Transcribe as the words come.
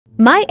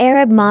My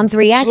Arab mom's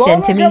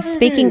reaction to me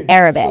speaking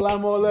Arabic.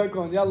 السلام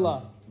عليكم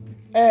يلا.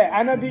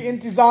 ايه انا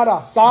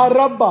بانتظارك صار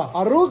ربا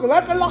اروق لا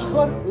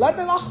تاخر لا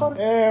تاخر.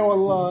 ايه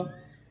والله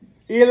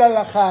الى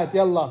الاخات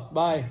يلا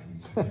باي.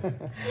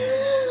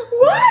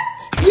 What?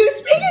 You're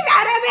speaking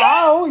Arabic?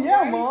 Oh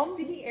yeah, mom.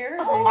 Speaking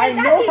Arabic. Oh my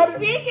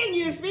God,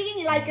 you're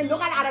speaking like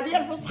اللغة العربية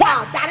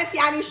الفصحى. بتعرف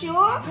يعني شو؟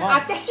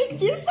 عم تحكي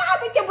كتير صعب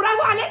انت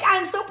برافو عليك.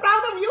 I'm so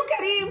proud of you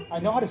كريم. I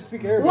know how to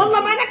speak Arabic.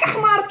 والله ما انك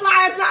حمار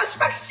طلعت ما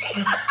اشبك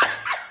شيء.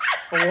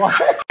 What?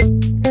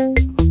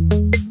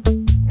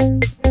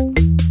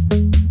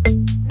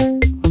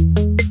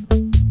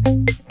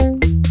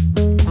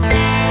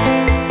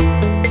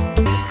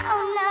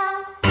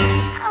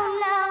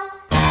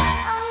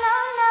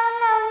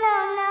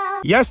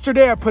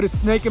 Yesterday, I put a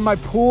snake in my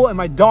pool and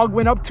my dog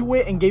went up to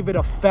it and gave it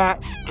a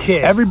fat kiss.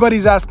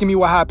 Everybody's asking me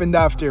what happened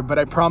after, but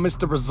I promise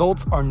the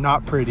results are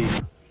not pretty.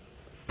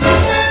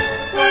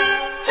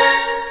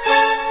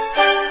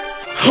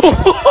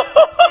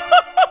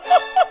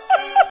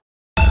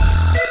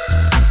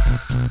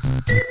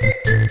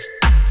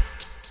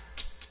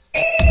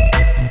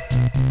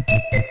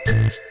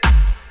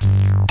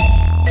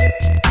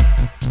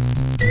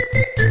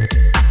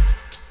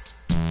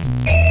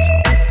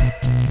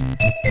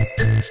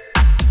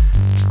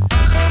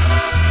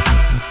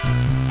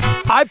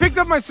 I picked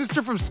up my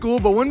sister from school,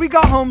 but when we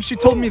got home, she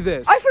told me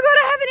this. I forgot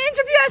I have an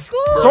interview at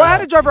school. So I had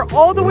to drive her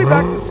all the way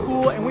back to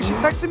school, and when she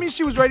texted me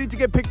she was ready to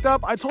get picked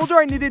up, I told her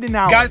I needed an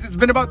hour. Guys, it's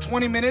been about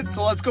 20 minutes, so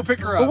let's go pick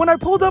her up. But when I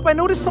pulled up, I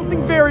noticed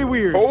something very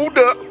weird. Hold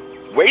up.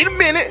 Wait a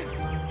minute.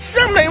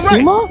 Something ain't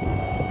right. Seema?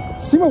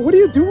 Seema, what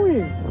are you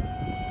doing?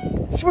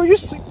 Seema,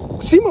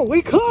 Seema,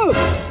 wake up!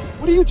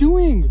 What are you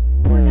doing?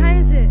 What time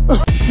is it?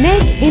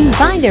 Snake in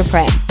binder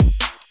print.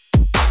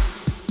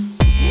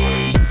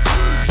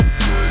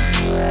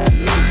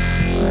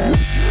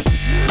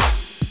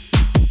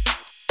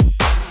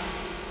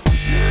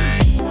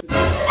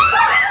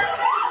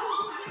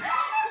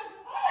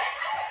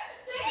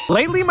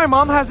 Lately, my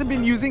mom hasn't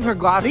been using her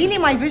glasses. Really,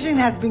 my vision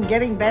has been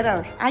getting better.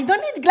 I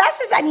don't need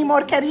glasses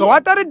anymore, Kareem. So I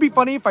thought it'd be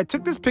funny if I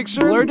took this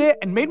picture, blurred it,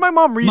 and made my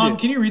mom read it. Mom,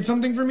 can you read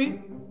something for me?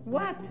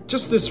 What?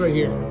 Just this right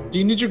here. Do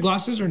you need your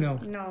glasses or no?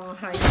 No,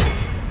 hi.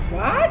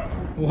 What?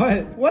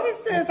 What? What is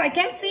this? I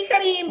can't see,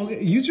 Kareem.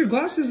 Okay, use your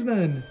glasses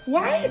then.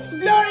 Why it's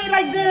blurry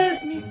like this?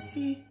 Let me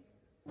see.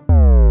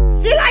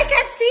 Still I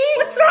can't see.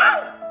 What's wrong?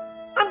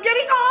 I'm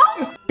getting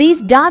old.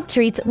 These dog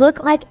treats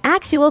look like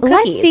actual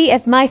cookies. Let's see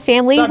if my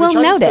family will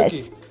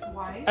notice.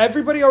 Why?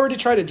 Everybody already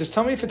tried it. Just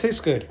tell me if it tastes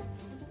good.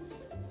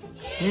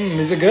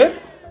 Is it good?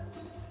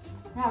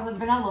 Yeah, the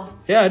vanilla.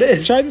 Yeah, it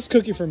is. Try this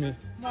cookie for me.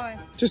 Why?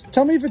 Just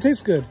tell me if it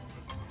tastes good.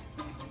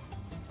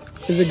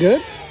 Is it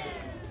good?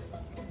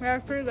 Yeah,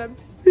 it's pretty good.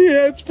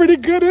 Yeah, it's pretty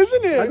good,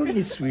 isn't it? I don't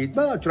eat sweet,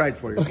 but I'll try it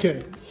for you.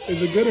 Okay.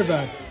 Is it good or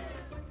bad?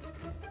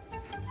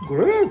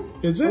 Good.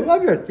 Is it? I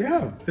love it,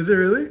 yeah. Is it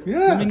really?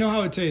 Yeah. Let me know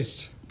how it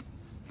tastes.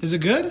 Is it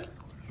good?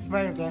 It's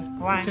very good.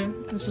 Why? Okay,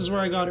 this is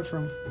where I got it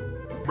from.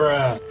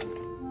 Bruh.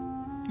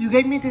 You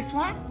gave me this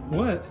one?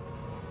 What?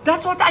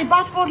 That's what I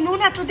bought for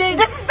Luna today.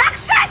 This is dog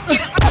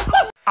shit!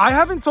 I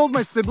haven't told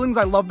my siblings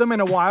I love them in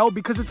a while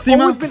because it's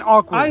always been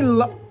awkward.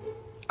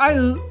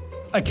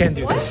 I can't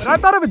do this. And I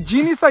thought of a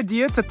genius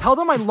idea to tell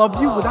them I love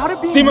you without it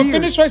being weird.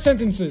 Finish my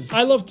sentences.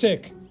 I love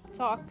Tik.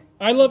 Talk.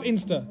 I love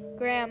Insta.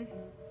 Graham.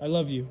 I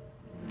love you.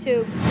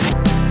 2.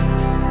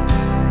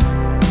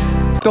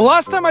 The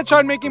last time I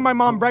tried making my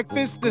mom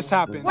breakfast, this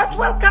happened. What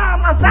will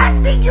come? I'm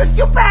fasting, you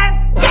stupid!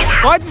 Get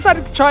out! So I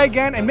decided to try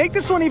again and make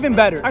this one even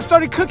better. I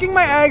started cooking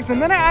my eggs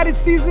and then I added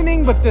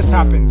seasoning, but this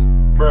happened.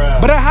 Bruh.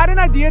 But I had an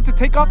idea to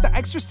take off the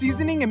extra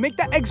seasoning and make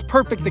the eggs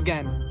perfect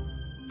again.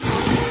 What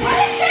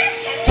is this?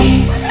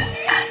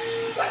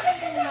 What did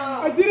you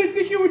know? I didn't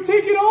think you would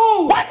take it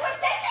all. What was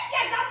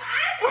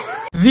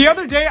that? The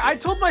other day, I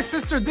told my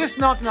sister this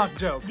knock-knock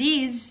joke.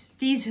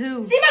 These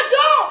who? Seema,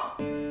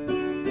 don't!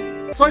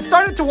 So I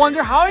started to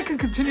wonder how I can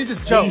continue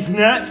this joke. These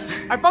nuts.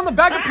 I found the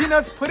bag of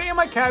peanuts, put it in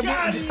my cabinet,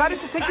 and decided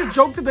to take this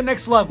joke to the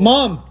next level.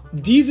 Mom,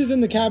 Deez is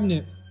in the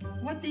cabinet.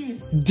 What these?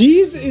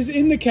 Deez is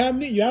in the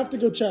cabinet. You have to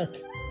go check.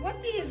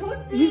 What these? Who's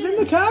these? He's in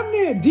the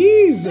cabinet.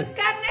 Deez. This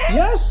cabinet?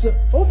 Yes.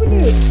 Open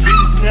it.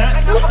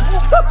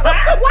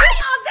 Why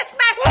all this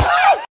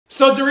mess?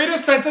 So Doritos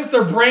sent us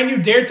their brand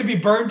new Dare to be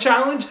Burned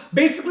challenge.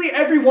 Basically,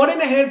 every 1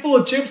 and a handful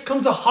of chips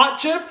comes a hot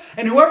chip,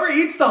 and whoever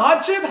eats the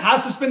hot chip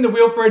has to spin the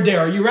wheel for a dare.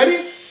 Are you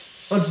ready?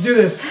 Let's do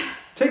this.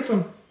 Take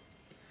some.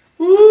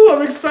 Ooh,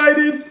 I'm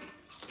excited.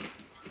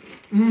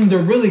 They're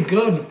really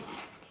good.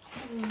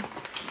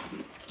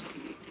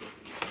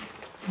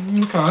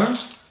 Okay.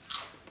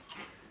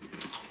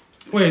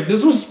 Wait,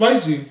 this one's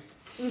spicy.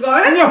 You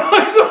got it? No,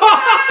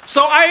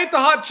 so I ate the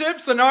hot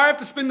chips, so now I have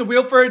to spin the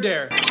wheel for a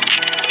dare.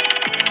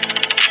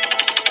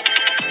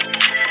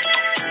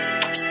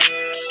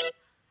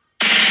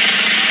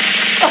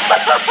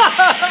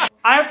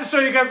 I have to show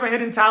you guys my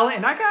hidden talent,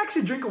 and I can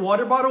actually drink a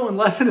water bottle in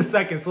less than a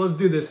second, so let's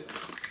do this.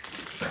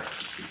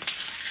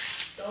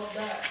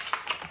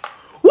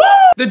 Woo!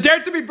 The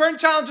Dare to be Burnt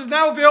challenge is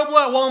now available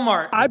at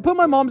Walmart. I put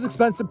my mom's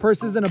expensive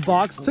purses in a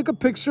box, took a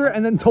picture,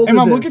 and then told her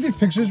Mom, look at these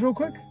pictures real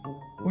quick.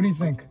 What do you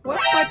think?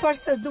 What's my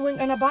purses doing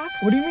in a box?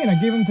 What do you mean?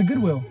 I gave them to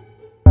Goodwill.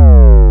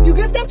 You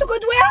give them to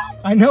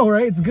Goodwill? I know,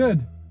 right? It's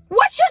good.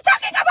 What you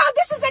talking about?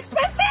 This is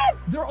expensive.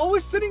 They're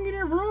always sitting in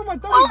your room. I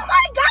thought. Oh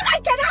my God! I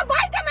cannot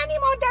buy them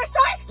anymore. They're so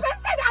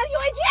expensive. Are you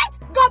idiot?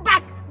 Go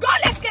back. Go.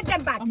 Let's get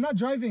them back. I'm not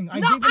driving.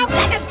 I'm gonna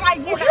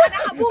drive you.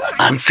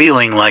 I'm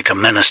feeling like a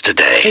menace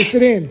today. Hey,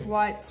 Sidine.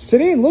 What?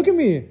 Sidine, look at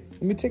me.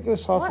 Let me take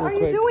this off real quick.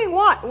 What are you doing?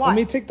 What? Let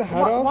me take the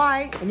hat off.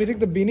 Why? Let me take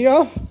the beanie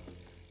off.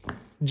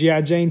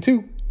 G.I. Jane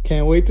 2.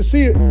 Can't wait to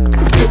see it.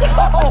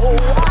 Oh,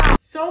 wow.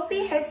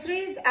 Sophie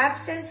Hesri's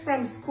absence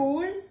from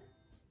school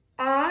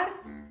are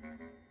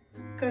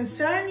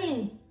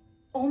concerning.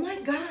 Oh my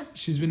God.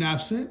 She's been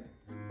absent?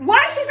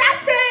 Why she's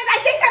absent? I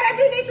take her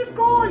every day to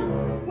school.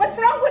 What's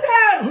wrong with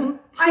her?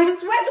 I swear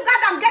to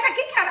God, I'm gonna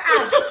kick her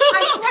out.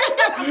 I swear to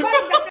God, I'm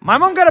gonna... My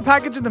mom got a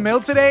package in the mail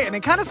today, and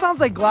it kind of sounds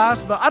like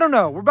glass, but I don't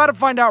know. We're about to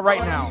find out right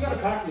now. You got a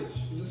package.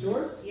 Is this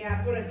yours?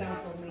 Yeah, put it down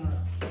for me.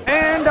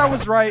 And I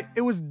was right.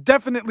 It was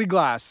definitely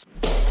glass.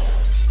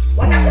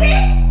 What the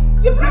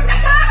freak? You broke the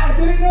car? I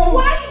didn't know.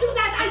 Why you do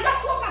that? I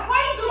just woke up. Why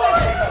you do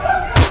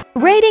that?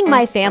 Raiding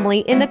my family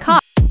in the car.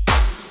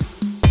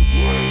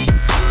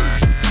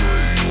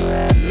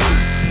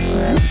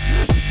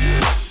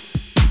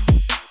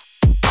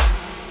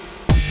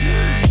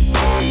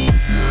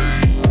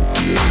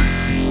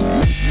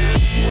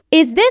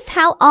 Is this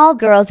how all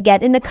girls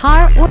get in the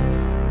car?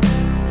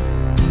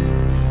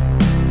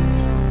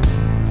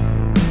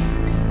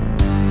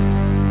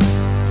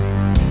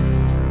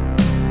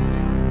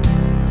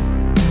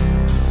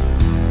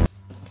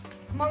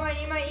 Mom, I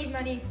need my Eid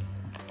money.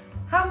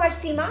 How much,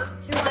 Sima?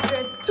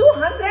 200.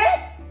 200?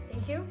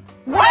 Thank you.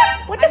 What?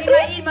 What the I need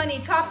my freak? Eid money.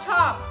 Chop,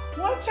 chop.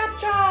 What chop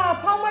chop?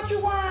 How much you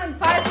want?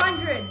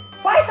 500.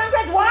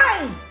 500?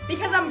 Why?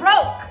 Because I'm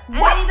broke. And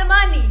What? I need the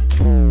money.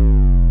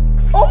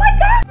 Oh my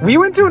God! We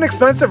went to an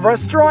expensive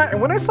restaurant,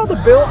 and when I saw the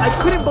bill, I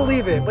couldn't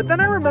believe it. But then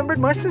I remembered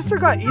my sister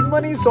got Eid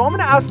money, so I'm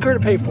gonna ask her to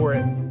pay for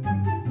it.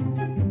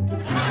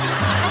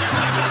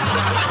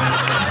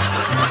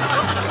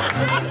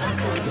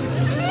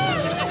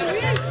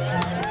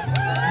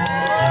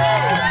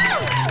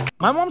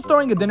 My mom's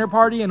throwing a dinner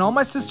party, and all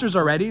my sisters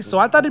are ready, so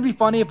I thought it'd be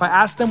funny if I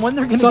asked them when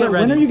they're gonna get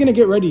ready. When are you gonna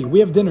get ready? We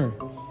have dinner.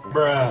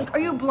 Bruh. Are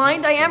you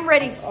blind? I am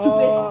ready, stupid.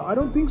 I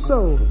don't think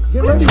so.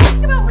 Get ready.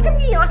 Look at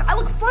me. I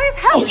look fly as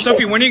hell.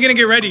 Sophie, when are you gonna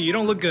get ready? You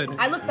don't look good.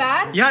 I look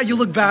bad? Yeah, you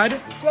look bad.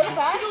 Do I look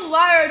bad? You're a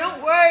liar. Don't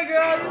worry,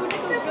 girl. You look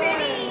so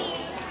pretty.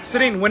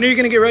 Sidine, when are you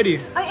gonna get ready?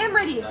 I am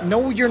ready.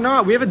 No, you're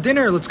not. We have a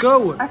dinner. Let's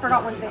go. I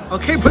forgot one thing.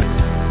 Okay, but...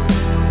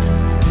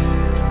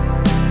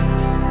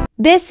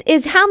 This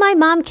is how my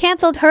mom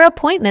canceled her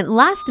appointment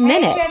last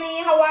minute. Hey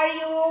Jenny, how are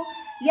you?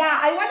 Yeah,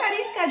 I want to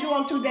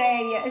reschedule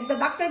today. Is the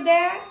doctor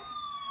there?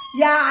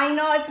 Yeah, I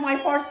know it's my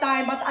fourth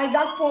time, but I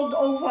got pulled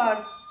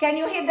over. Can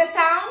you hear the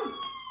sound?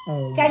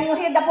 Can you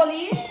hear the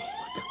police?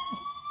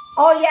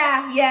 Oh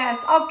yeah, yes,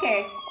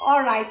 okay.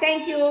 All right,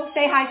 thank you.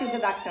 Say hi to the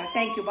doctor.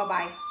 Thank you,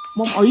 bye-bye.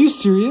 Mom, are you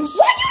serious?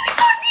 What are you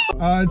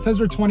recording? It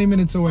says we're 20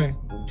 minutes away.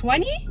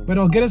 20? But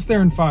it'll get us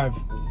there in 5.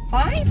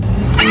 5?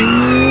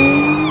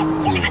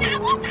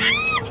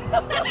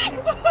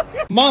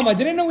 Mom, I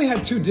didn't know we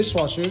had 2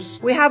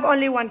 dishwashers. We have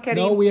only one, Kareem.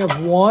 No, we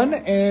have 1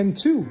 and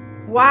 2.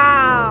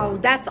 Wow,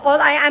 that's all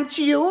I am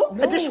to you?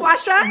 No, a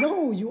dishwasher?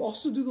 No, you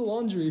also do the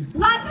laundry.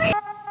 Laundry?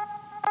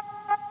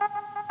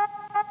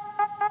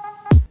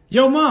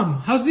 Yo,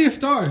 Mom, how's the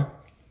iftar?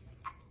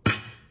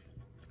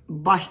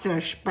 Buster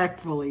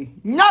respectfully.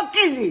 No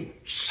kizzy.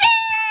 Shit!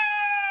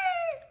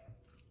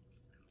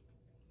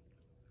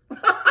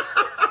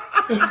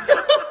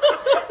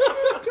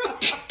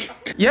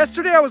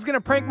 Yesterday, I was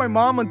gonna prank my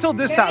mom until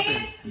this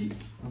happened.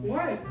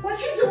 What? What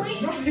you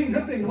doing?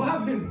 Nothing. What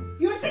happened?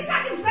 Your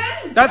TikTok is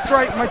banned. That's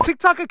right. My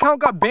TikTok account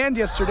got banned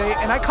yesterday,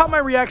 and I caught my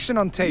reaction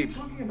on tape.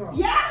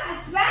 Yeah,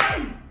 it's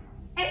banned.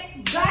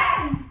 It's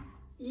banned.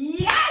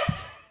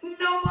 Yes.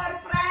 No more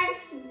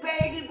pranks,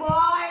 baby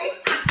boy.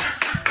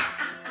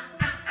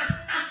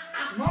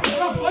 Mom, it's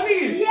not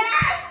funny.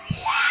 Yes.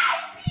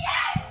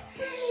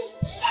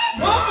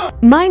 Mom!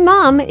 My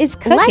mom is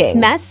cooking. Let's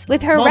mess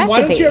with her Mom, recipe.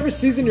 why don't you ever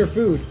season your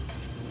food?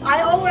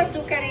 I always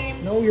do,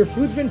 Kareem. No, your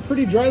food's been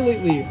pretty dry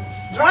lately.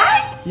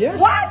 Dry? Yes.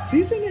 What?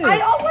 Season it. I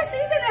always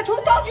season it. Who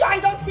told you I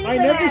don't season it?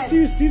 I never see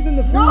you season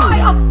the food. No,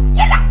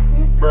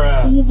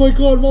 Bruh. Oh my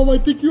God, Mom, I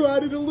think you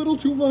added a little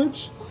too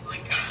much. Oh my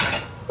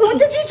God. What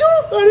did you do?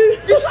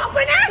 Did you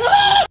open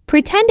it?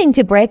 Pretending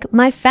to break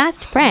my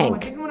fast Mom, I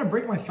prank. think I'm gonna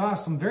break my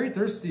fast. I'm very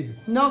thirsty.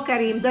 No,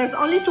 Kareem. There's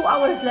only 2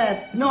 hours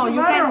left. No, Doesn't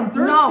you matter, can't. I'm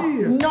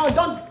thirsty. No,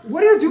 don't.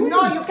 What are you doing?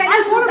 No, you cannot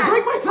I do want to that.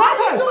 break my fast.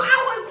 Only 2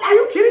 hours left. Are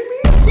you kidding me?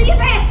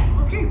 Leave it.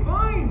 Okay,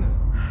 fine.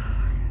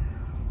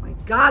 My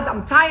God,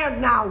 I'm tired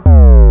now.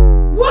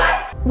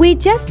 What? We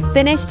just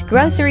finished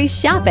grocery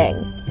shopping.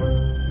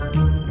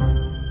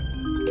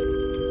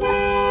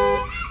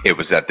 It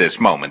was at this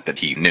moment that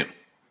he knew.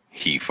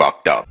 He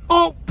fucked up.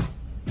 Oh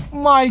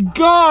my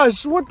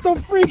gosh, what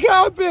the freak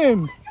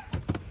happened?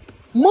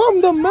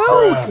 Mom, the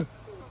milk!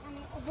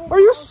 Are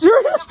you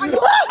serious?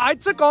 I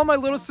took all my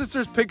little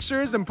sister's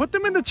pictures and put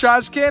them in the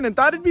trash can and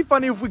thought it'd be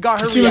funny if we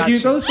got her reaction. Can you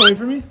throw this away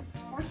for me?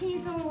 Why can't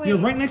you throw it away? You're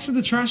right next to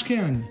the trash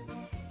can.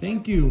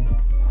 Thank you.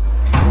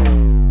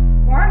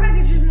 Why are my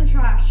pictures in the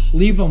trash?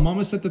 Leave them.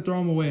 Mama said to throw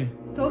them away.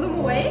 Throw them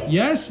away?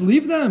 Yes,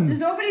 leave them. Does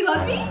nobody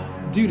love me?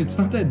 Dude, it's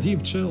not that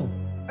deep. Chill.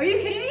 Are you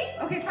kidding me?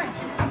 Okay, fine.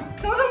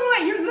 Throw them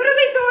away. You're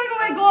literally throwing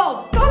away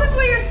gold. Throw this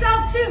away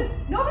yourself, too.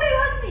 Nobody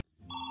loves me.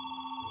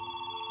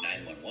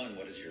 911,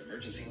 what is your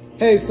emergency?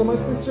 Hey, so my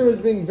sister was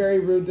being very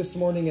rude this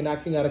morning and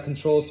acting out of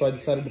control, so I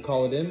decided to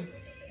call it in.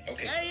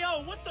 Okay. Hey,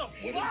 yo, what the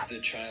fuck? What is the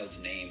child's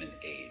name and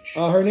age?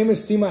 Her name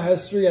is Kareem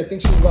Hesri. I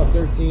think she's about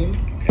 13.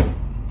 Okay.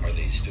 Are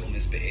they still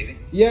misbehaving?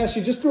 Yeah,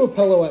 she just threw a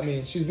pillow at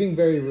me. She's being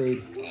very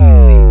rude. I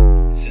see.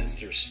 Since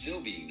they're still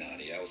being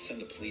naughty, I will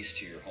send the police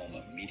to your home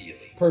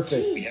immediately.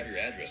 Perfect. We have your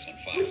address on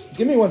file.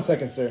 Give me 1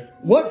 second, sir.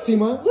 What,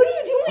 Seema? What are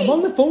you doing? I'm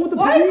on the phone with the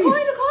police. police. Why are you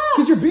calling the cops?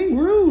 Because you're being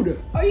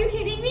rude. Are you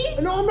kidding me?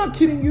 No, I'm not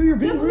kidding you. You're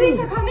being rude. The police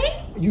are coming?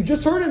 You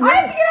just heard him. I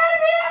have to get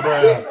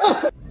out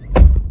of here!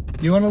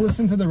 You want to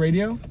listen to the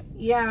radio?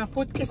 Yeah,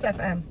 put Kiss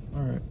FM.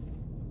 All right.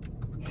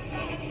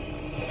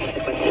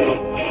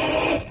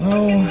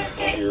 Oh.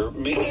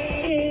 We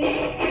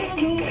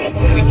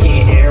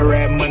get air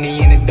rap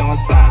money and it don't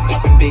stop.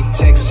 Popping big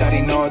checks,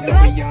 shawty know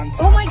that we on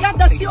top. Oh my God,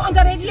 that's you on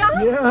the radio?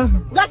 Yeah.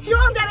 That's you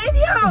on the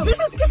radio. This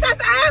is Kiss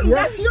FM. Yes.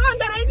 That's you on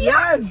the radio.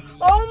 Yes.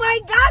 Oh my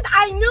God,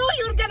 I knew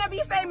you're gonna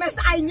be famous.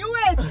 I knew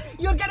it.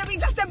 You're gonna be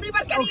Justin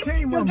Bieber, Kareem.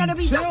 Okay, Mom, you're gonna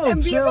be chill,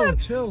 Justin Bieber.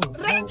 Chill.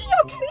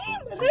 Radio,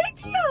 Kareem.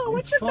 Radio.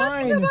 What you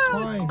talking about? It's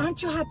fine.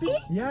 Aren't you happy?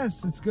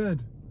 Yes, it's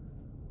good.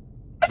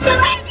 It's a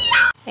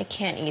radio. I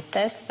can't eat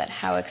this, but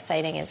how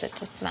exciting is it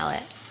to smell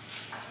it?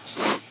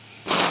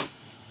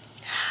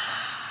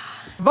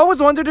 I've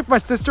always wondered if my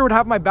sister would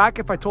have my back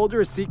if I told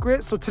her a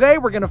secret, so today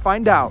we're gonna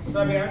find out.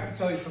 Sabi, I have to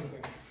tell you something,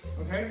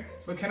 okay?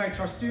 But can I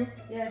trust you?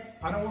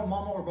 Yes. I don't want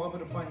Mama or Baba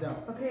to find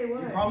out. Okay,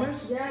 what? You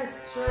promise?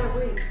 Yes, sure.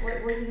 Wait, what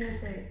are you gonna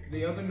say?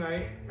 The other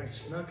night, I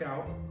snuck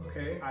out,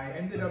 okay? I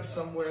ended up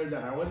somewhere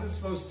that I wasn't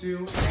supposed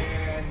to,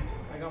 and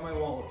I got my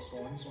wallet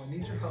stolen, so I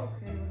need your help.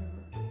 Okay,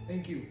 whatever.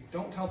 Thank you.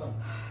 Don't tell them.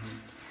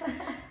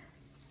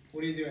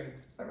 What are you doing?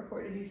 I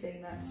recorded you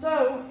saying that.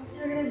 So,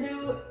 you're gonna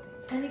do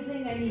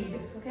anything I need,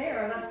 okay?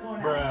 Or that's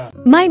going out.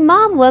 My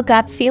mom woke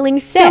up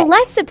feeling sick, so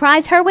let's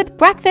surprise her with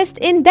breakfast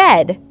in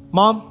bed.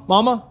 Mom,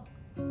 Mama,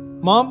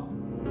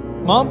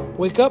 Mom,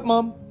 wake up,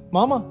 Mom,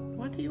 Mama.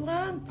 What do you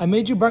want? I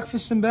made you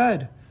breakfast in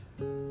bed.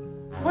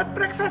 What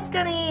breakfast,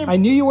 Kareem? I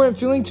knew you weren't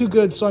feeling too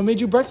good, so I made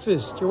you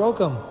breakfast. You're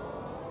welcome.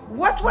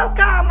 What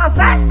welcome? I'm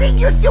fasting,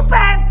 you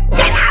stupid!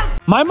 Get out!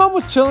 My mom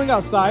was chilling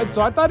outside,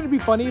 so I thought it'd be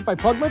funny if I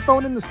plugged my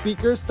phone in the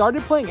speaker,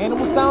 started playing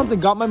animal sounds, and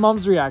got my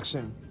mom's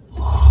reaction.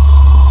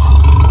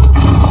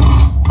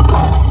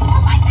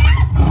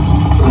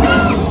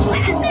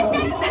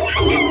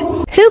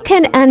 Who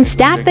can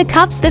unstack the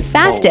cups the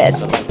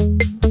fastest?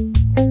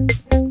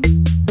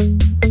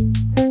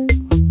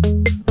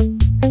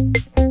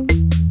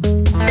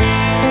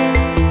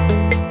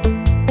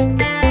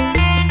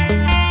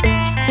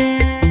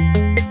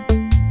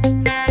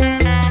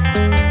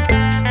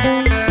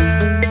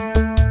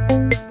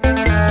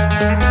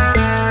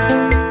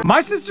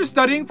 My sister's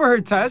studying for her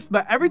test,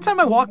 but every time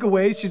I walk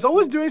away, she's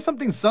always doing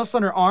something sus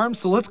on her arm,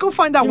 so let's go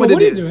find out what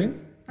it is. What are you doing?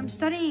 I'm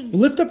studying.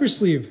 Lift up your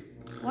sleeve.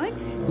 What?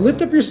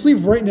 Lift up your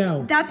sleeve right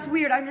now. That's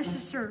weird. I'm your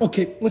sister.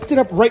 Okay, lift it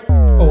up right.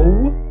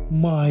 Oh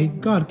my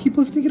God, keep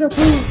lifting it up.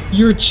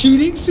 You're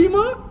cheating,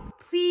 Seema?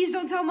 Please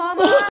don't tell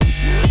Mama.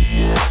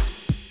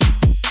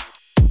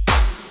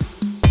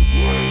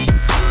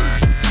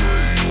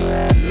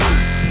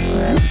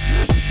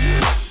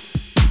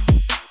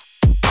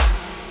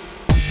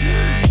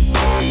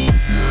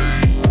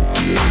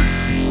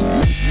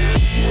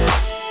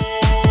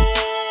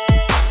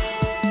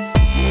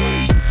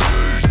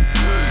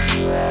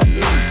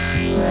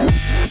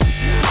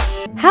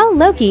 How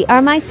low-key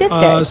are my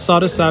sisters?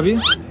 Sada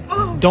Savi.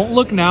 Don't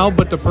look now,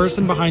 but the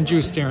person behind you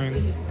is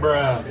staring.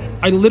 Bruh.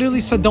 I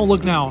literally said don't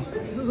look now.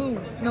 Who?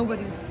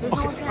 Nobody. There's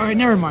no one saying. Alright,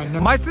 never mind.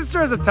 My sister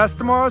has a test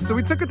tomorrow, so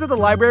we took her to the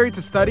library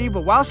to study,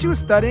 but while she was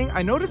studying,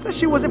 I noticed that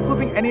she wasn't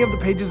flipping any of the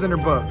pages in her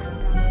book.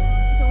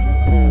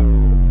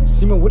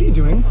 Seema, what are you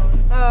doing?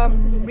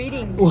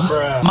 Reading.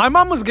 My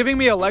mom was giving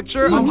me a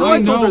lecture until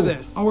I told her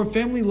this. Our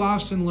family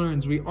laughs and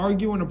learns. We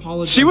argue and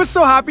apologize. She was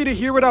so happy to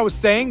hear what I was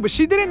saying, but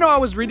she didn't know I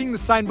was reading the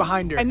sign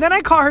behind her. And then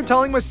I caught her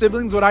telling my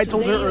siblings what I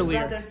told her earlier.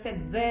 Your brother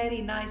said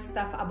very nice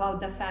stuff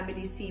about the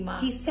family, Seema.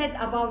 He said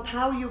about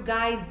how you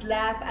guys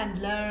laugh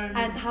and learn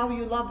and how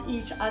you love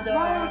each other.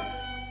 Mama,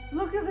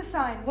 look at the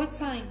sign. What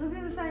sign? Look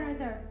at the sign right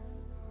there.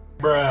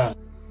 Bruh.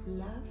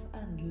 Love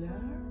and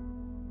learn.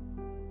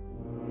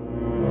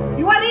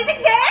 You are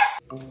reading this?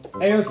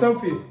 Hey, yo,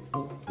 Sophie.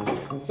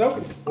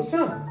 Sophie, what's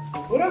up?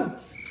 What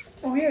up?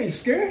 Oh, yeah, you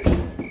scared?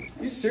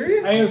 You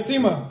serious? Hey, yo,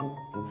 Seema.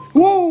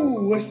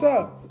 Whoa, what's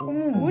up?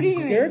 What are you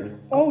scared? doing?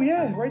 Oh,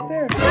 yeah, right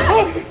there.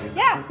 Oh.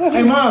 Yeah.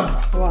 Hey, Mom.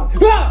 What?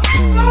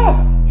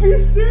 Ah, are you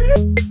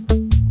serious?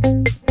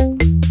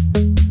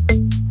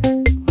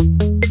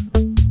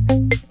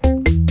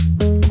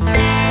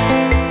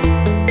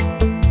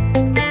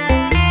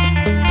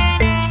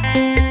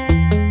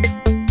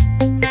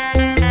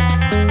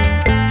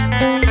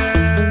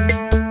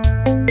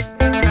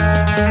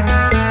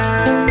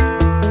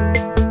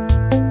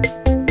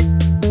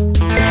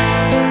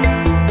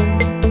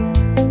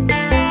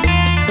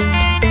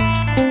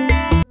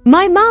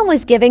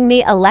 was giving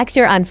me a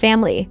lecture on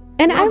family,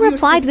 and I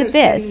replied with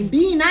this.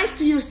 Be nice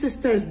to your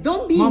sisters.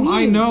 Don't be Mom, mean.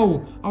 I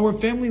know. Our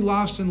family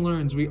laughs and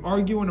learns. We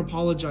argue and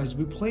apologize.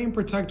 We play and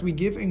protect. We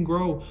give and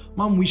grow.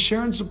 Mom, we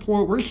share and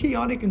support. We're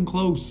chaotic and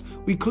close.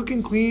 We cook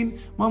and clean.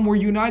 Mom, we're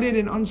united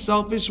and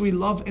unselfish. We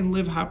love and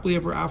live happily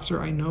ever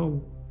after. I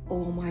know.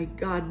 Oh my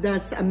God,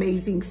 that's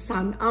amazing,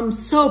 son. I'm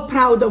so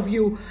proud of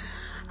you.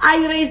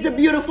 I raised a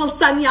beautiful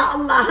son, ya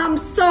Allah. I'm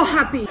so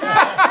happy.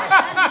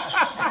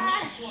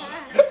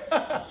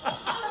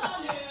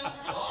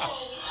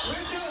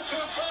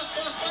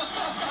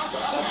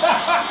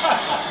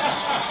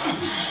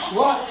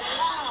 What?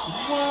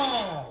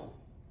 Wow.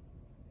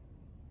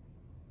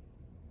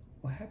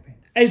 What happened?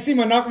 Hey,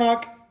 Seema, knock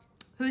knock.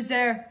 Who's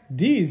there?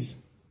 These.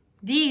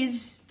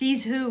 These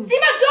who?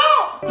 Seema,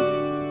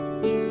 don't!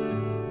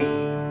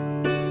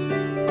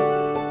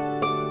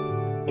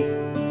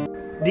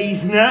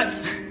 These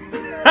nuts.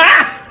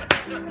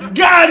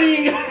 Got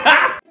him!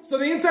 So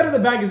the inside of the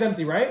bag is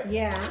empty, right?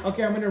 Yeah.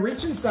 Okay, I'm gonna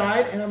reach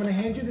inside and I'm gonna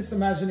hand you this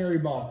imaginary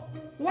ball.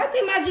 What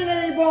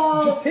imaginary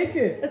ball? Just take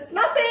it. It's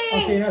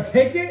nothing. Okay, now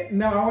take it.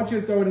 Now I want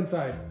you to throw it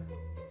inside.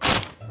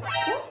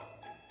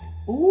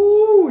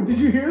 Ooh, did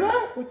you hear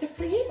that? What the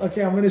freak?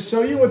 Okay, I'm gonna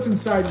show you what's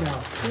inside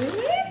now.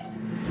 Really?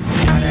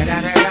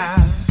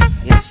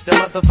 It's the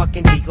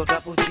motherfucking Digo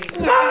Double G.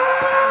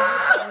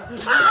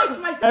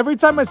 Every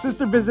time my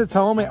sister visits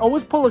home, I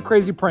always pull a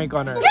crazy prank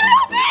on her.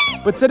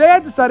 But today I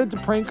decided to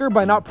prank her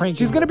by not pranking.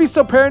 She's gonna be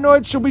so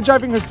paranoid, she'll be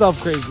driving herself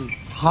crazy.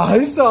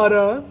 Hi,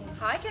 Sada.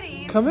 Hi,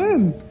 Kareem. Come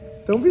in.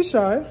 Don't be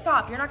shy.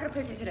 Stop. You're not gonna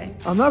prank me today.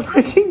 I'm not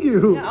pranking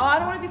you. No, I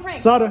don't want to be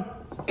pranked. Sada,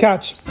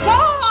 catch.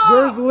 Stop!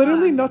 There's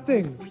literally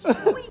nothing.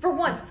 For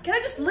once, can I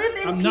just live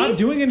in I'm peace? not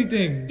doing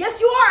anything. Yes,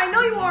 you are. I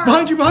know you are.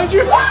 Behind you, behind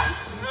you.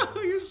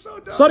 Oh, you're so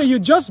dumb. Sada, you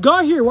just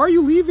got here. Why are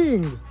you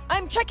leaving?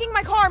 I'm checking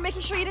my car,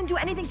 making sure you didn't do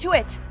anything to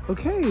it.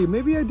 Okay,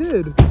 maybe I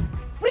did.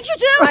 What did you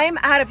do? I'm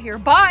out of here.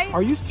 Bye.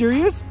 Are you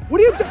serious?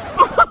 What are you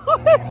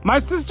doing? My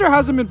sister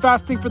hasn't been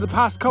fasting for the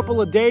past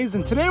couple of days,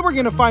 and today we're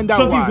gonna find out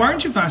Sophie, why. why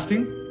aren't you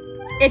fasting?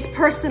 It's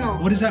personal.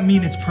 What does that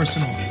mean, it's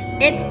personal?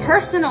 It's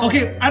personal.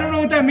 Okay, I don't know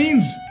what that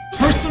means.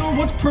 Personal?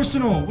 What's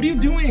personal? What are you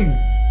doing?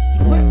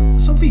 What?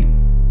 Sophie.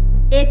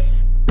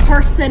 It's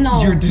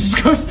personal. You're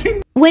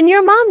disgusting. When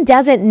your mom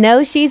doesn't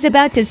know she's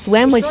about to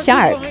swim with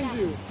sharks.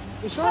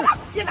 Shut up!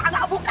 Yan ang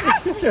anak mo ka!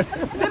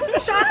 There is a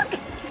shark!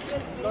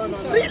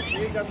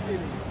 Really?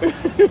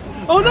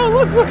 Oh no,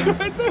 look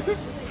right there.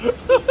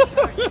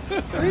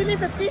 Really,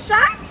 50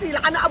 sharks? Sila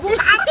ka na abong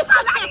ka!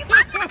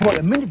 For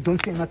a minute, don't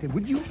say nothing,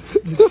 would you?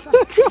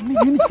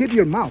 Let me tape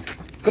your mouth.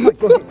 Come on,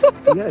 go ahead.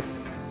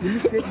 Yes, let me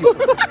tape you.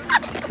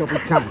 A couple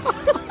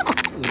times.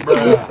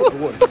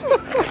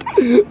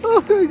 Oh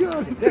my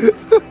God.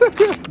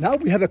 Now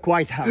we have a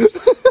quiet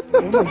house.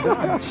 Oh my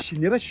God, she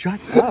never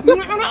shut up.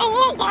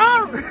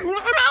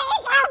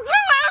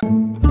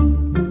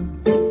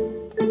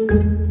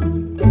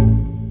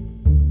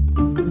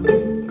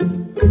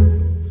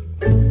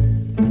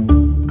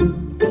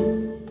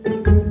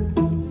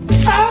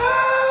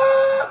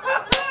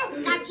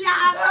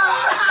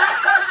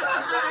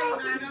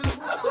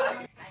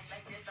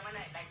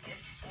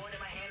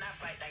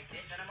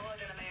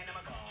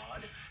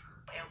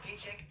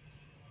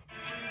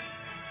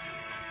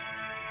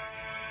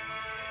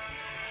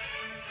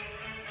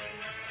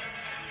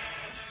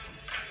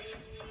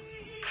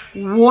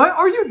 What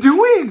are you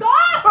doing?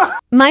 Stop!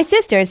 My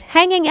sister's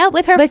hanging out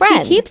with her friend,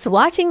 but she keeps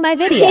watching my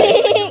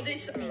videos.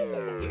 Stop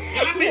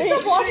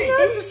watching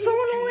those. They're so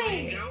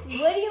annoying.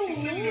 What do you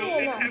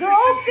mean? They're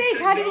all fake.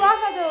 How do you laugh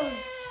at those?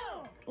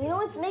 You know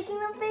what's making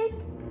them fake?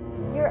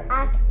 You're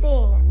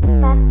acting.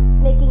 That's what's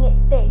making it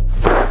fake.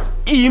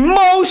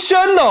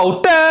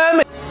 Emotional,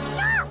 damn it!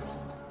 Stop!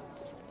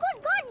 Good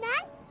God,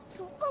 man.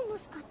 You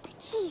almost got the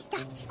cheese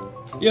touch.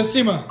 Yo,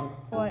 Seema.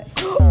 What?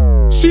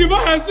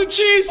 Seema has the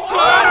cheese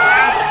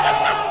touch!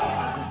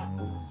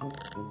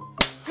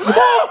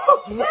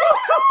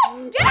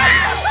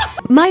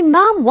 My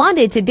mom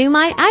wanted to do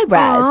my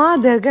eyebrows.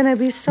 Oh, they're gonna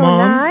be so Mom,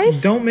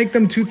 nice. don't make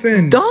them too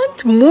thin.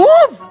 Don't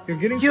move.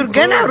 You're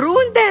gonna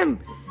ruin them.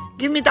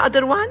 Give me the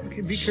other one.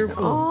 Okay, be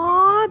careful.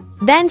 Oh,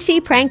 Then she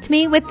pranked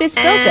me with this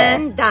filter.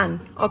 and done.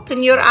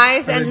 Open your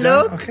eyes and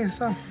look. Okay,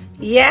 stop.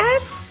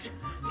 Yes.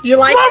 You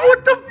like it?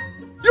 What the?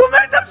 You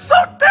made them so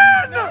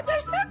thin.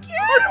 They're so cute.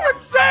 What are you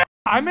insane?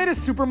 I made a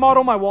supermodel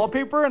on my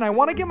wallpaper, and I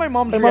want to get my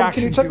mom's reaction. Mom,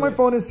 can you check my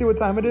phone and see what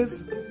time it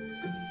is?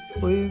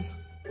 Please.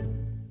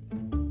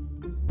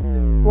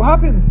 What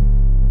happened?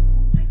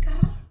 Oh my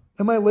God.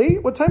 Am I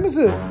late? What time is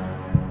it?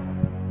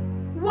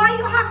 Why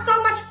you have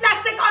so much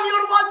plastic on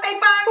your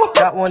wallpaper?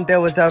 That one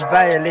there was a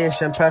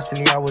violation.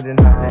 Personally, I wouldn't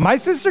have it. My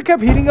sister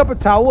kept heating up a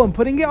towel and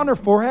putting it on her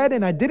forehead,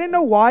 and I didn't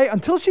know why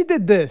until she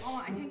did this.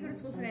 Oh, I can't go to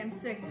school today. I'm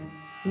sick.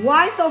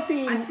 Why,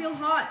 Sophie? I feel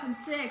hot. I'm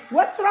sick.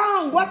 What's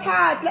wrong? What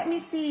hot? Let me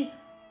see.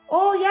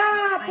 Oh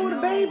yeah, I poor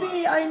know.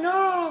 baby. I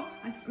know.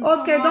 I'm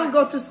so Okay, don't hot.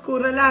 go to school.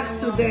 Relax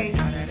today.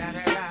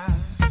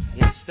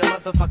 It's the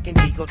motherfucking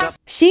Digo Double.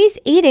 She's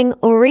eating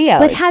Oreos,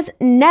 but has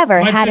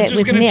never My had it sister's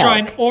with gonna milk. try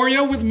an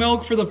Oreo with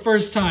milk for the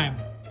first time.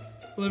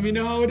 Let me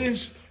know how it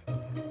is.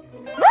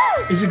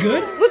 Is it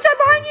good? What's that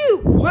behind you?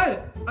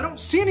 What? I don't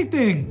see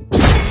anything.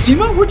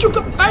 Seema, where'd you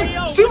go? Hey,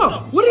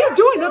 Seema, what are you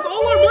doing? That's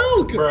all our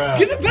milk. Bruh.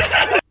 Give it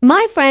back.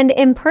 My friend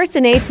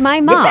impersonates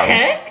my mom. What the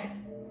heck?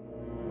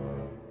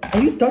 Are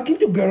you talking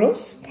to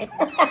girls?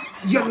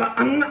 Yalla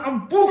ana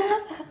abuk.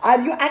 Are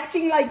you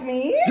acting like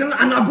me? Yalla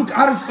ana abuk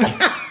arsi.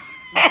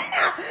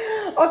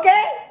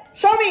 Okay,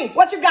 show me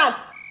what you got.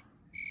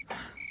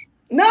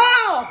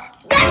 No,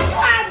 this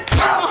one.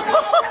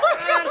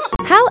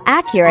 How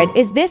accurate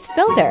is this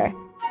filter?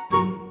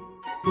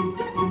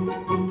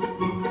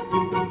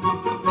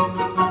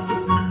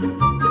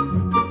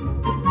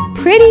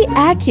 Pretty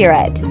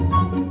accurate.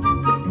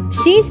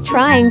 She's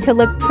trying to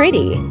look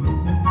pretty.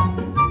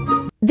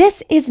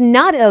 This is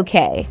not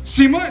okay.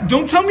 Seema,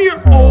 don't tell me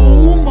you're...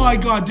 Oh my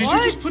God, did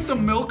you just put the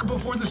milk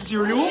before the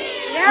cereal?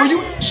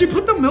 Yeah. She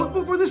put the milk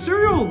before the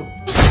cereal.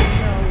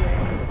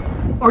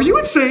 Are you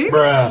insane?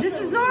 Bruh. This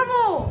is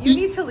normal. You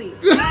need to leave.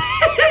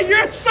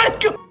 You're a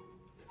psycho.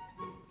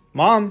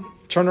 Mom,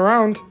 turn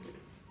around.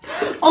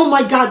 Oh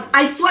my God,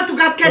 I swear to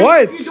God, Kareem,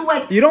 What? if you do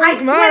it, You don't I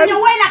look swear mad. you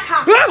will,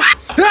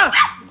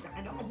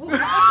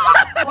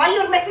 Why are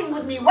you messing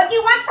with me? What do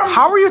you want from me?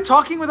 How are you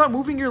talking without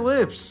moving your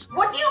lips?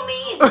 What do you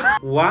mean?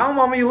 Wow,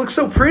 Mama, you look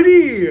so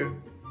pretty.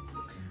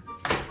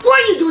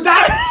 Why you do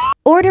that?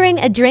 Ordering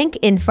a drink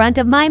in front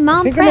of my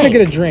mom. I think I'm gonna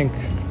get a drink.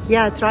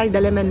 Yeah, try the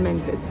lemon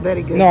mint. It's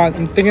very good. No,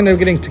 I'm thinking of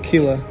getting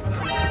tequila.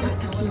 What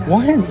tequila?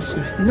 What?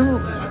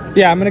 No.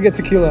 Yeah, I'm gonna get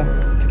tequila.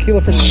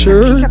 Tequila for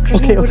sure.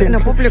 Okay. In a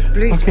public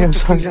place. Okay, I'm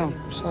sorry. Tequila.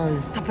 Sorry.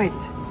 Stop it.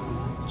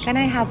 Can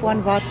I have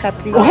one vodka,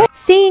 please?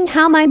 Seeing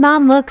how my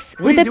mom looks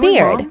with a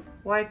beard. Mom?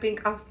 Wiping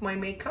off my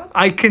makeup?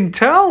 I can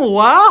tell.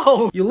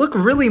 Wow. You look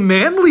really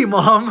manly,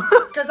 Mom.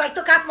 Because I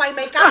took off my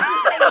makeup. You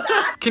say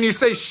that? Can you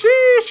say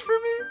sheesh for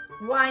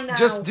me? Why now?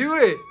 Just do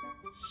it.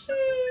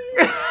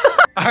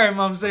 All right,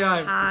 Mom, say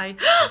hi. Hi.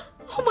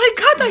 Oh my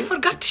God, I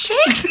forgot to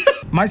shake.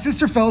 My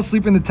sister fell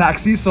asleep in the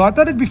taxi, so I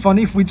thought it'd be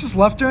funny if we just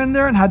left her in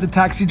there and had the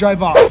taxi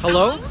drive off.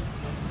 Hello?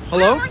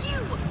 Hello? Where are you?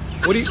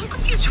 What I'm so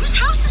confused. Whose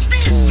house is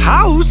this?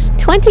 House?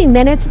 20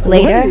 minutes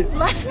later,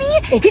 Left me?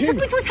 He took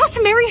me to his house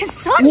to marry his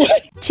son?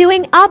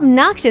 chewing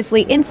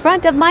obnoxiously in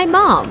front of my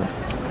mom.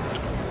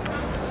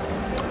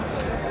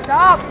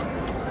 Stop!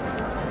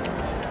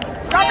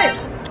 Stop it!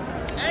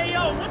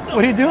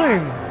 What are you doing?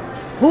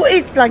 Who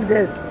eats like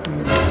this?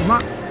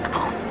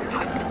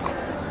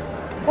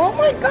 Oh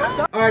my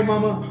God. All right,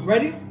 Mama,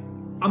 ready?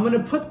 I'm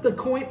gonna put the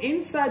coin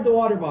inside the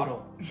water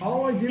bottle.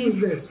 All I do is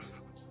this.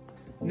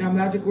 Now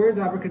magic words,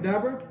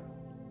 abracadabra.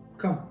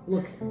 Come,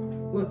 look,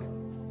 look.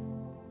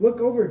 Look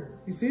over,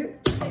 you see it?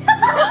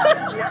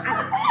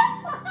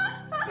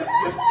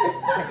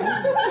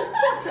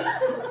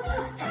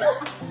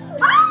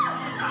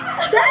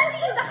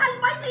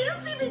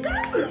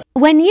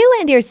 When you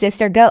and your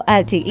sister go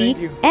out to eat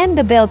and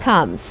the bill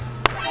comes.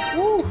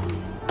 Woo.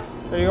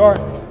 There you are.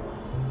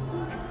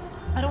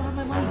 I don't have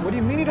my money. What do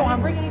you mean you don't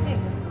have? Bring anything.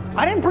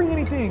 I didn't bring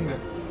anything.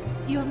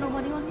 You have no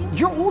money on you?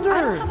 You're older.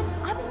 I don't have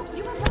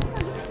you have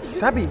money on you.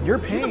 Sabby, you're You're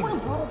the paying. one who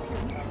brought us here.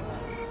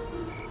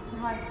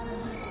 Hi.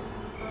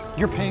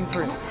 You're paying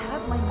for I it. don't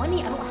have my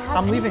money. I don't have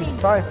I'm leaving.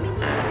 anything. Bye. What do you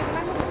mean?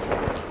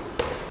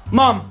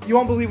 Mom, you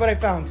won't believe what I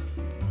found.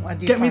 What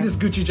do you Get me find? this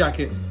Gucci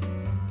jacket.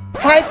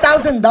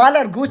 $5,000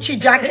 Gucci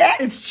jacket?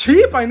 It's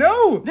cheap, I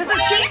know. This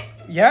is cheap?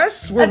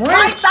 Yes, we're It's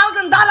rich.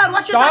 $5,000.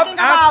 What you talking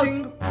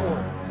about?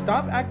 Poor.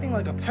 Stop acting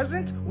like a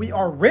peasant. We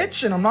are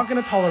rich, and I'm not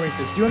gonna tolerate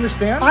this. Do you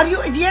understand? Are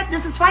you idiot?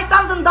 This is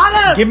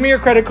 $5,000. Give me your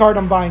credit card.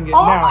 I'm buying it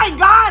Oh now. my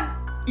God.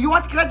 You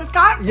want credit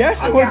card?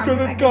 Yes, I Okay, want I'm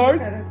credit gonna card.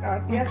 give you credit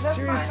card. Yes, that's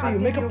Seriously, fine. I'll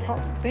make give a you.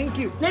 problem. Thank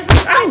you. This is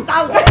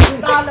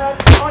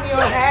 $5,000 on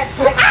your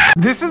head.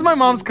 This is my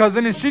mom's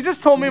cousin, and she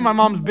just told me my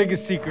mom's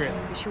biggest secret.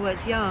 When she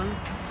was young,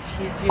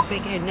 she used to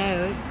pick her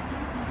nose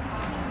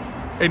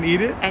And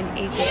eat it? and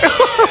eat it.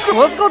 So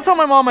let's go tell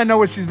my mom I know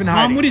what she's been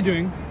hiding. Mom, what are you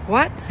doing?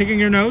 What? Picking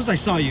your nose? I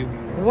saw you.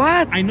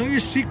 What? I know your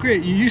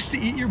secret. You used to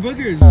eat your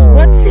boogers.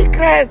 What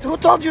secret? Who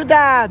told you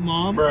that?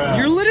 Mom, Bruh.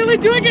 you're literally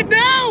doing it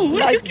now.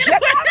 What are you Get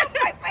getting? out of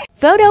my face.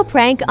 Photo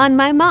prank on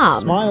my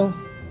mom. Smile.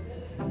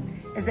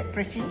 Is it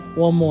pretty?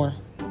 One more.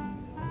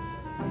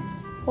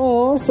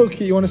 Oh, so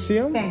cute. You want to see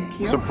them? Thank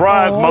you.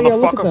 Surprise, Yeah, look at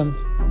motherfucker.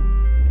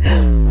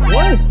 them.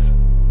 What?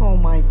 Oh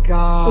my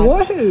God.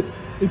 What?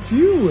 It's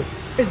you.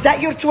 Is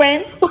that your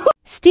twin?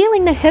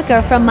 Stealing the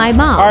hooker from my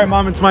mom. All right,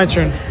 Mom, it's my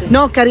turn.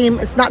 No,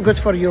 Kareem, it's not good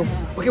for you.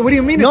 Okay, what do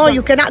you mean? No, it's not-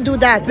 you cannot do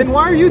that. Then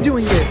why are you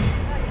doing it?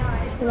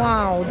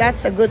 Wow,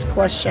 that's a good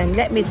question.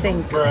 Let me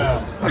think.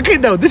 Bruh. Okay,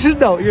 no, this is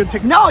no. You're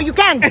taking. No, you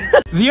can't.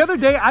 The other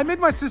day, I made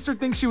my sister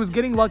think she was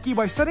getting lucky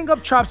by setting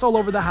up traps all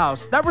over the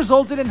house. That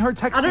resulted in her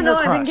texting I don't know.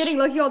 her I've been crush. getting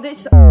lucky all day.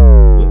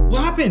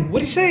 What happened? What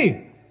did he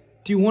say?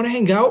 Do you want to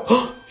hang out?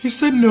 He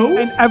said no.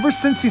 And ever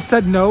since he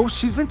said no,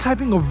 she's been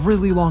typing a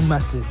really long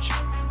message.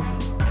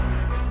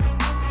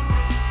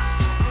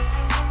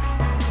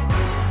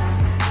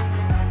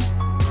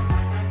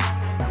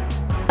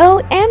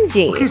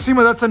 OMG. Okay,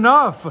 Seema, that's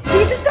enough. He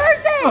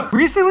deserves it.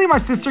 Recently, my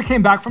sister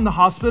came back from the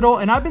hospital,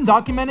 and I've been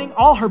documenting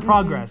all her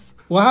progress.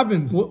 What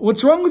happened?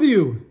 What's wrong with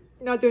you?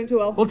 Not doing too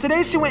well. Well,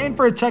 today she went in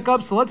for a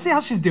checkup, so let's see how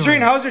she's doing.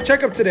 Serene, how was your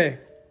checkup today?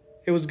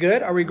 It was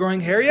good? Are we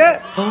growing hair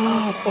yet?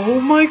 Oh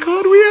my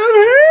God, we have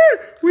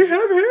hair! We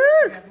have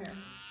hair!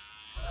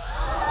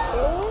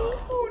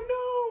 Oh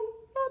no,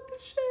 not the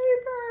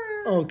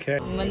shaver. Okay.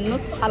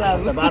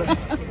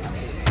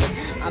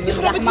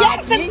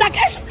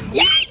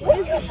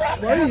 What's your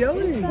problem? Why are you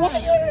yelling? Why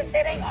are you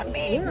sitting on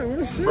me? Yeah, I'm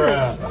gonna sit.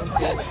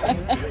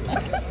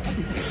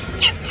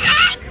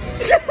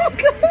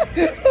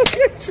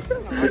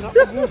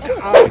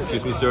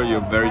 Excuse me, sir,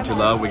 you're very too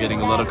loud. We're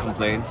getting a lot of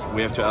complaints.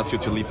 We have to ask you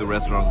to leave the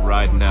restaurant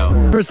right now.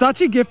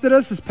 Versace gifted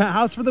us his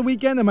penthouse for the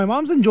weekend, and my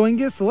mom's enjoying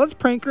it, so let's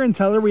prank her and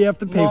tell her we have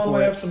to pay for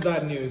it. I have some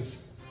bad news.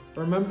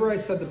 Remember I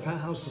said the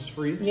penthouse was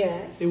free?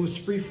 Yes. It was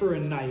free for a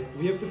night.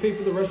 We have to pay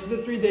for the rest of the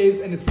 3 days,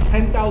 and it's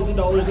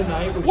 $10,000 a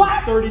night, which is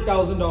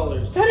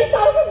 $30,000. $30,000?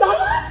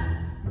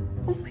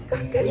 Oh my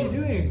God, What are you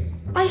doing?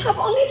 I have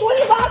only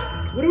 20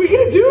 bucks. What are we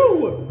gonna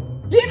do?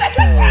 Leave it, let's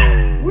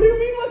run. What do you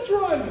mean, let's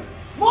run?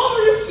 Mom, are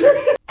you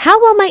serious? How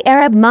will my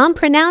Arab mom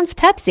pronounce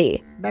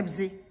Pepsi?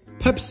 Bebzi.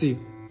 Pepsi.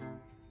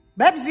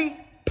 Bebzi.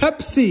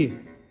 Pepsi.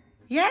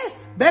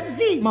 Yes,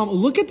 Bebzi. Mom,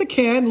 look at the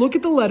can, look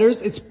at the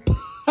letters. It's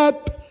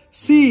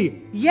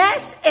Pepsi.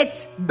 Yes,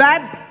 it's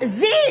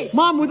Bebzi.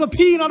 Mom, with a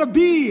P, not a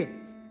B. It's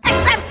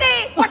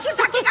Pepsi. What you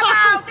talking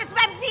about? It's